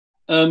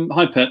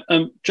Hi, Pep.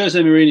 Jose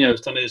Mourinho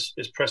has done his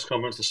press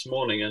conference this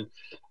morning and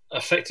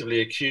effectively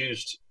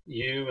accused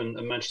you and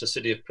Manchester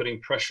City of putting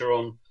pressure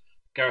on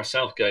Gareth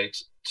Southgate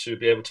to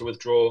be able to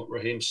withdraw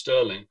Raheem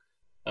Sterling.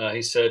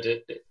 He says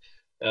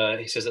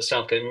that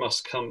Southgate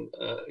must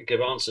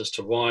give answers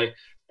to why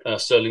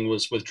Sterling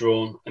was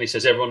withdrawn, and he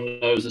says everyone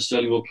knows that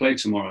Sterling will play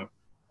tomorrow.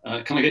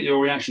 Can I get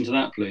your reaction to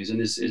that, please? And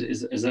is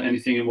there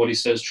anything in what he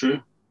says true?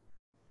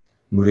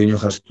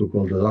 Mourinho has to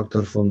call the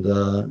doctor from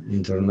the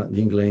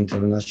England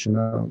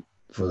international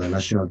for the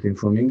national team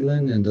from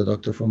England and the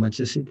doctor from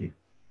Manchester City.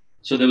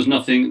 So there was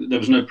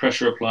no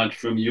pressure applied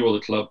from you or the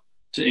club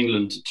to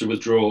England to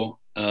withdraw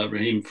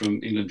Raheem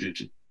from England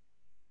duty.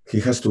 He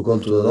has to call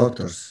to the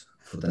doctors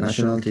for the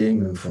national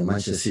team and for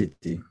Manchester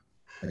City,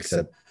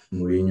 except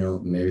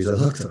Mourinho maybe is a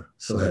doctor,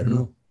 so I don't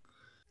know.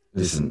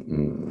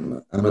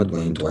 Listen, I'm not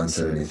going to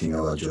answer anything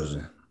about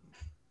Jose.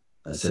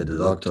 I said the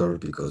doctor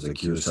because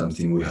accuse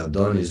something we have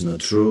done is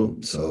not true,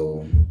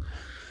 so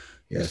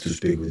he has to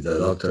speak with the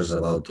doctors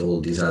about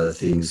all these other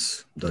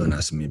things. Don't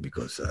ask me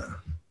because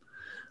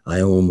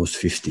I'm almost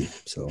 50,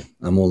 so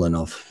I'm old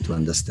enough to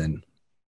understand.